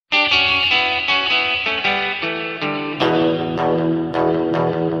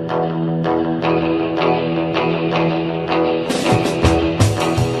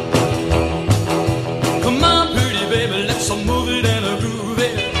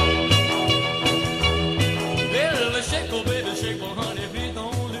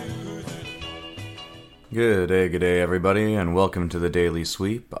Good day, everybody, and welcome to the Daily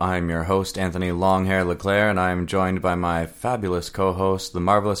Sweep. I'm your host, Anthony Longhair Leclerc, and I'm joined by my fabulous co-host, the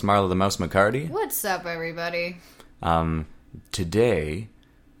marvelous Marla the Mouse McCarty. What's up, everybody? Today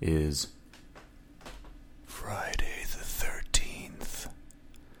is Friday the 13th.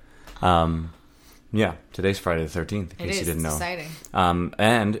 Yeah, today's Friday the 13th, in case you didn't know. Exciting.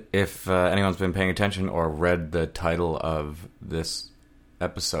 And if anyone's been paying attention or read the title of this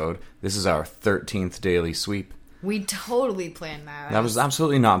episode, this is our 13th Daily Sweep. We totally planned that. That was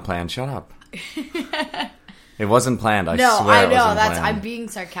absolutely not planned. Shut up. It wasn't planned. I no, swear I it know. wasn't That's planned. I'm being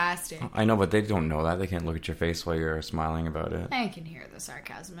sarcastic. I know, but they don't know that. They can't look at your face while you're smiling about it. I can hear the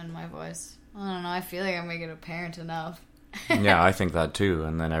sarcasm in my voice. I don't know. I feel like I'm making it apparent enough. Yeah, I think that too.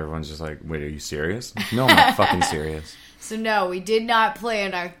 And then everyone's just like, wait, are you serious? No, I'm not fucking serious. So no, we did not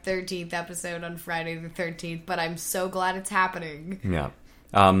plan our 13th episode on Friday the 13th, but I'm so glad it's happening. Yeah.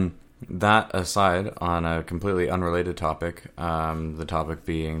 That aside, on a completely unrelated topic, the topic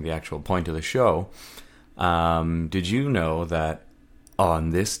being the actual point of the show, did you know that on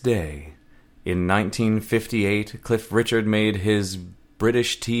this day, in 1958, Cliff Richard made his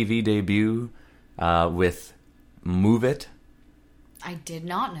British TV debut with Move It? I did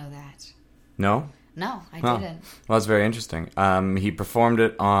not know that. No? No, I Oh. didn't. Well, that's very interesting. He performed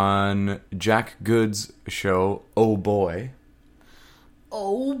it on Jack Good's show, Oh Boy.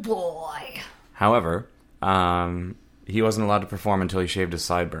 Oh boy. However, he wasn't allowed to perform until he shaved his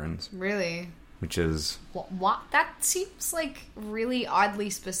sideburns, Really? which is... What? That seems like really oddly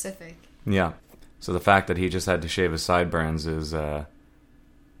specific. Yeah. So the fact that he just had to shave his sideburns is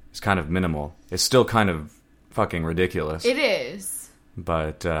kind of minimal. It's still kind of fucking ridiculous. It is.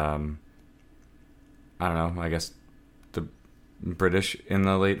 But, I don't know, I guess the British in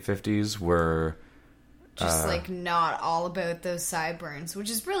the late 50s were... Just, not all about those sideburns, which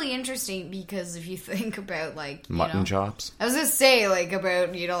is really interesting because if you think about, mutton chops. I was going to say,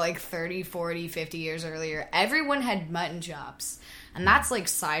 about, 30, 40, 50 years earlier, everyone had mutton chops. And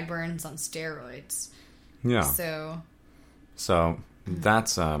that's, sideburns on steroids. Yeah. So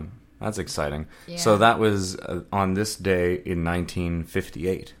that's exciting. Yeah. So that was on this day in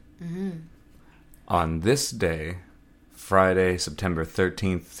 1958. Mm-hmm. On this day, Friday, September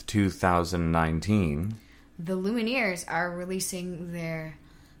 13th, 2019... the Lumineers are releasing their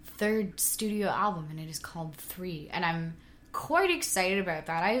third studio album, and it is called 3. And I'm quite excited about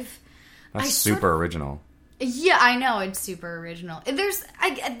that. That's super original. Yeah, I know, it's super original. There's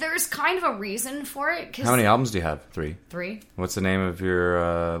kind of a reason for it. How many albums do you have? 3. 3. What's the name of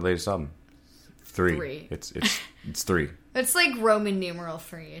your latest album? 3. 3. It's 3. It's like Roman numeral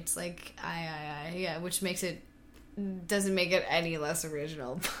 3. It's like I, yeah, which doesn't make it any less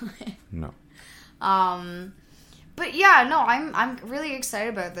original. No. But yeah, no, I'm really excited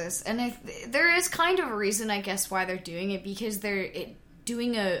about this, and there is kind of a reason, I guess, why they're doing it, because they're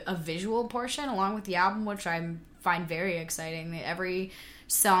doing a visual portion along with the album, which I find very exciting. Every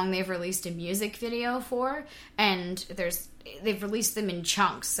song they've released a music video for, and they've released them in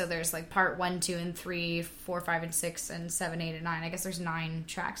chunks. So there's part 1, 2, and 3, 4, 5, and 6, and 7, 8, and 9. I guess there's 9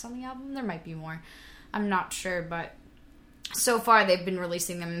 tracks on the album. There might be more. I'm not sure, but so far they've been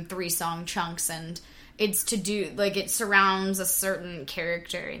releasing them in 3-song chunks, and it's to do, it surrounds a certain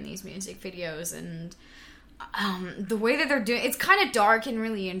character in these music videos, and the way that they're doing it's kind of dark and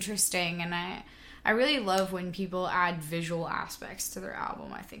really interesting, and I really love when people add visual aspects to their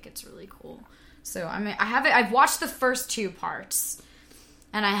album. I think it's really cool. So I've watched the first 2 parts,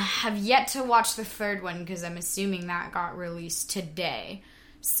 and I have yet to watch the third one because I'm assuming that got released today.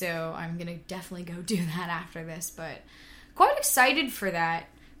 So I'm gonna definitely go do that after this, but quite excited for that.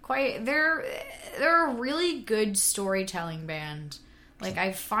 They're a really good storytelling band.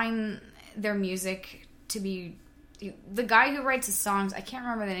 I find their music to be... the guy who writes the songs, I can't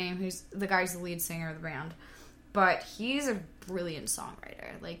remember the name, who's the guy's the lead singer of the band, but he's a brilliant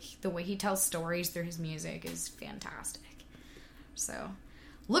songwriter. The way he tells stories through his music is fantastic. So,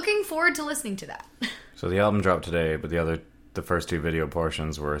 looking forward to listening to that. So the album dropped today, but the first 2 video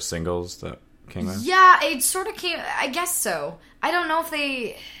portions were singles that came out? Yeah, it sort of came... I guess so. I don't know if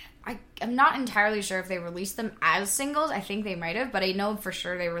they... I'm not entirely sure if they released them as singles. I think they might have, but I know for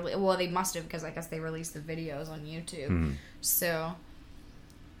sure they must have, because I guess they released the videos on YouTube. Mm-hmm. So,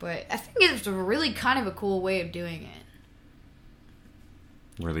 but I think it's a really kind of a cool way of doing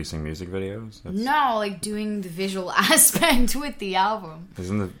it. Releasing music videos? No, doing the visual aspect with the album.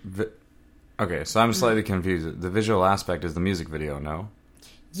 Okay, so I'm slightly confused. The visual aspect is the music video, no?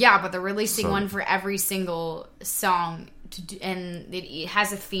 Yeah, but they're releasing one for every single song, and it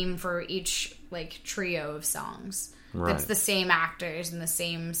has a theme for each trio of songs. Right. That's the same actors and the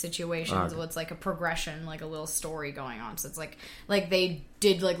same situations. Okay. It's like a progression, like a little story going on. So it's like they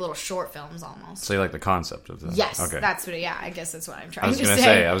did like little short films almost. So you like the concept of this? Yes, Okay. that's what. Yeah, I guess that's what I'm trying I was to gonna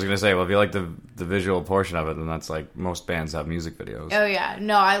say. I was gonna say, well, if you like the visual portion of it, then that's like most bands have music videos. Oh yeah,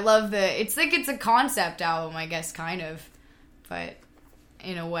 no, I love it's like it's a concept album, I guess, kind of, but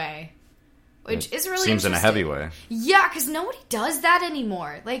in a way, which is really Seems in a heavy interesting. way. Yeah, because nobody does that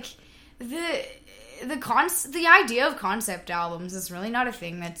anymore. Like the idea of concept albums is really not a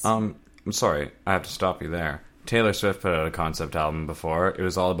thing that's. I'm sorry, I have to stop you there. Taylor Swift put out a concept album before. It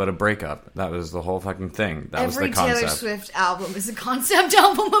was all about a breakup. That was the whole fucking thing. That was the Every concept. Taylor Swift album is a concept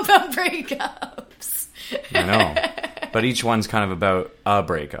album about breakups. I know, but each one's kind of about a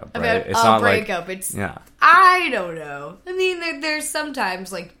breakup, right? About It's a not breakup. like It's yeah. I don't know. I mean, there's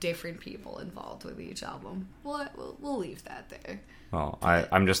sometimes like different people involved with each album. We'll leave that there. Well,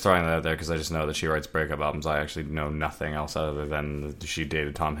 I'm just throwing that out there because I just know that she writes breakup albums. I actually know nothing else other than that she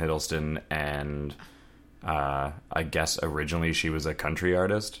dated Tom Hiddleston, and I guess originally she was a country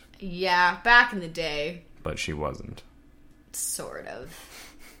artist, Yeah, back in the day, but she wasn't. sort of.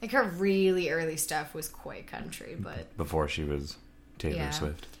 Like her really early stuff was quite country, but Before she was Taylor Yeah.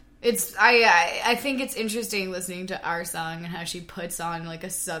 Swift. it's I think it's interesting listening to our song and how she puts on like a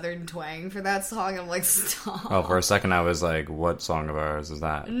southern twang for that song. I'm like, stop. Oh, for a second I was like, what song of ours is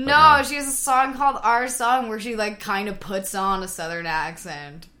that? But No, she has a song called Our Song where she like kind of puts on a southern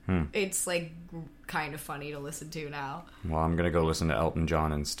accent. It's like kind of funny to listen to now. Well, I'm going to go listen to Elton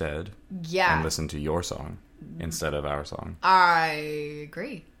John instead Yeah, and listen to your song instead of our song. I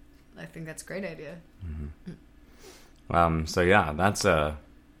agree. I think that's a great idea. So yeah, that's I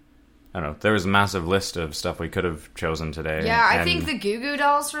don't know. There was a massive list of stuff we could have chosen today. Yeah, I and think the Goo Goo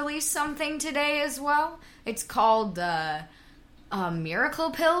Dolls released something today as well. It's called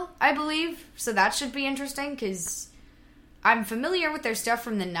Miracle Pill, I believe. So that should be interesting because I'm familiar with their stuff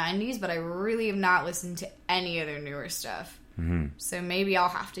from the 90s, but I really have not listened to any of their newer stuff. Mm-hmm. So maybe I'll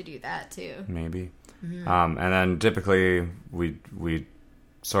have to do that too. maybe. And then typically we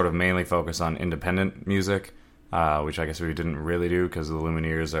sort of mainly focus on independent music, which I guess we didn't really do because the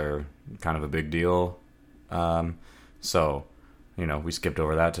Lumineers are kind of a big deal. So, we skipped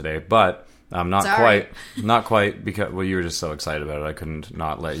over that today, but not Sorry. quite because, well, you were just so excited about it. I couldn't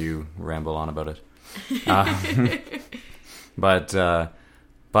not let you ramble on about it. But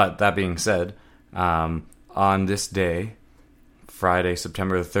that being said, on this day, Friday,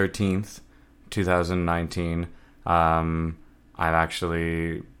 September the 13th, 2019, I've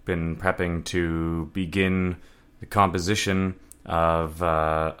actually been prepping to begin the composition of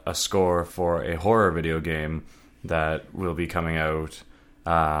a score for a horror video game that will be coming out,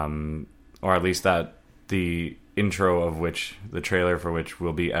 or at least that the intro of which, the trailer for which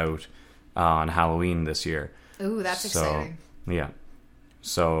will be out on Halloween this year. Ooh, that's exciting. Yeah.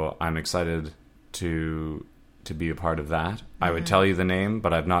 So I'm excited to be a part of that. Mm-hmm. I would tell you the name,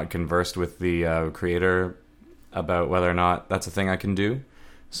 but I've not conversed with the creator about whether or not that's a thing I can do.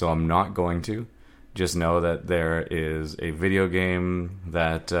 So I'm not going to. Just know that there is a video game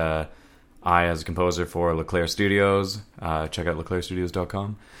that I, as a composer for LeClaire Studios, check out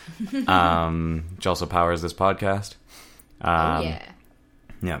leclairestudios.com, which also powers this podcast.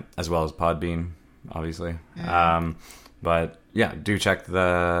 Yeah, as well as Podbean, obviously. But yeah, do check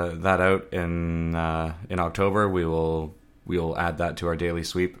that out in October. We will add that to our daily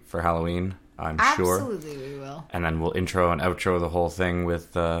sweep for Halloween, I'm sure. Absolutely, we will. And then we'll intro and outro the whole thing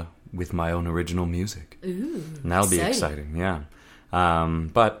with my own original music. Ooh, and that'll be exciting, yeah.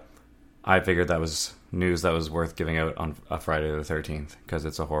 But I figured that was news that was worth giving out on a Friday the 13th because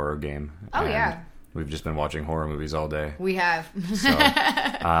it's a horror game. Oh, yeah. We've just been watching horror movies all day. We have.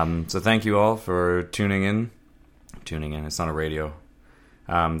 So thank you all for tuning in. It's not a radio.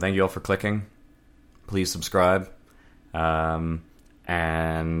 Thank you all for clicking. Please subscribe. And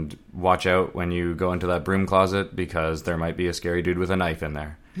watch out when you go into that broom closet because there might be a scary dude with a knife in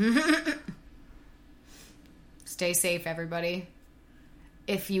there. Stay safe, everybody.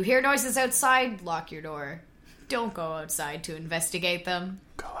 If you hear noises outside, lock your door. Don't go outside to investigate them.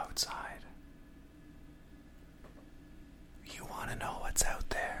 Go outside. You want to know what's out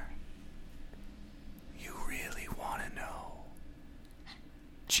there.